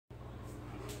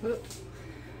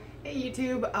Hey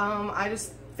YouTube, I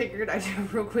just figured I'd do a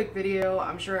real quick video.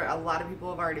 I'm sure a lot of people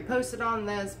have already posted on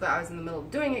this, but I was in the middle of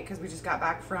doing it because we just got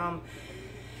back from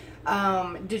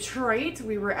Detroit.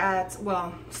 We were at,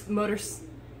 well, Motor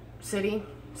City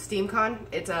SteamCon.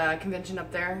 It's a convention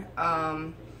up there.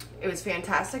 It was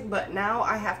fantastic, but now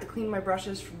I have to clean my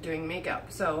brushes from doing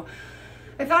makeup. So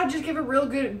I thought I'd just give a real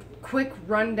good quick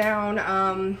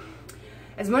rundown.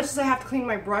 As much as I have to clean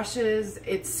my brushes,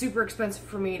 it's super expensive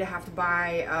for me to have to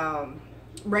buy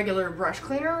regular brush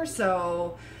cleaner,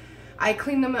 so I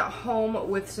clean them at home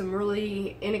with some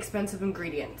really inexpensive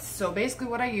ingredients. So basically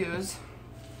what I use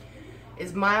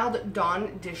is mild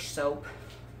Dawn dish soap.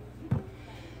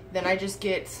 Then I just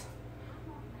get,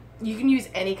 you can use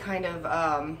any kind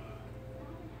of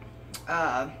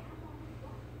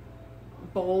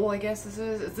bowl, I guess this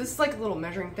is. This is like a little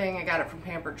measuring thing. I got it from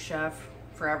Pampered Chef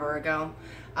forever ago.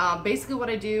 Basically what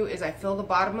I do is I fill the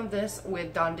bottom of this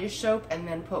with Dawn dish soap and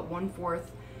then put 1/4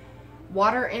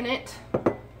 water in it.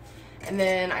 And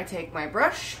then I take my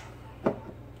brush,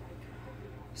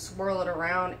 swirl it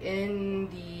around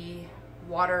in the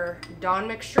water Dawn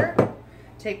mixture,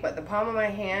 take the palm of my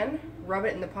hand, rub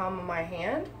it in the palm of my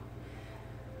hand,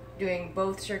 doing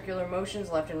both circular motions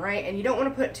left and right. And you don't want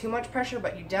to put too much pressure,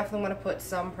 but you definitely want to put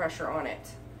some pressure on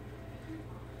it.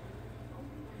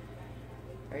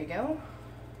 There you go.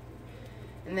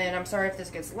 And then, I'm sorry if this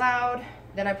gets loud,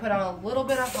 then I put on a little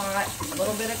bit of hot, a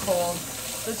little bit of cold.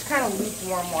 So it's kind of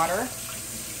lukewarm water.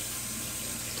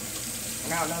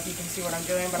 And I don't know if you can see what I'm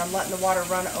doing, but I'm letting the water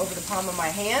run over the palm of my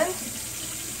hand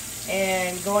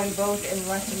and going both in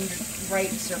left and right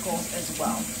circles as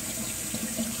well.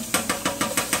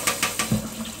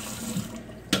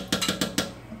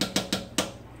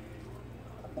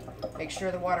 Make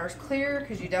sure the water is clear,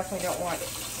 because you definitely don't want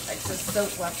excess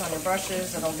soap left on your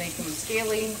brushes. It'll make them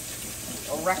scaly,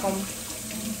 it'll wreck them.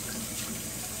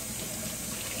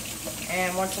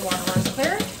 And once the water runs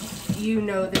clear, you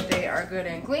know that they are good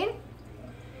and clean.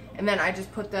 And then I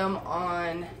just put them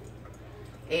on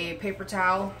a paper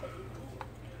towel.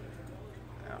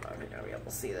 I don't know if you're gonna be able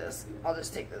to see this. I'll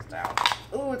just take this down.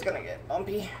 Ooh, it's gonna get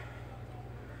bumpy.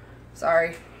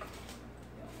 Sorry.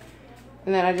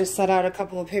 And then I just set out a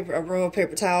roll of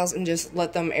paper towels and just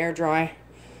let them air dry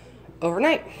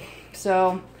overnight.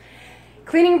 So,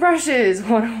 cleaning brushes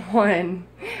 101.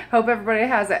 Hope everybody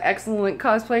has an excellent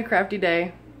cosplay crafty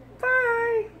day.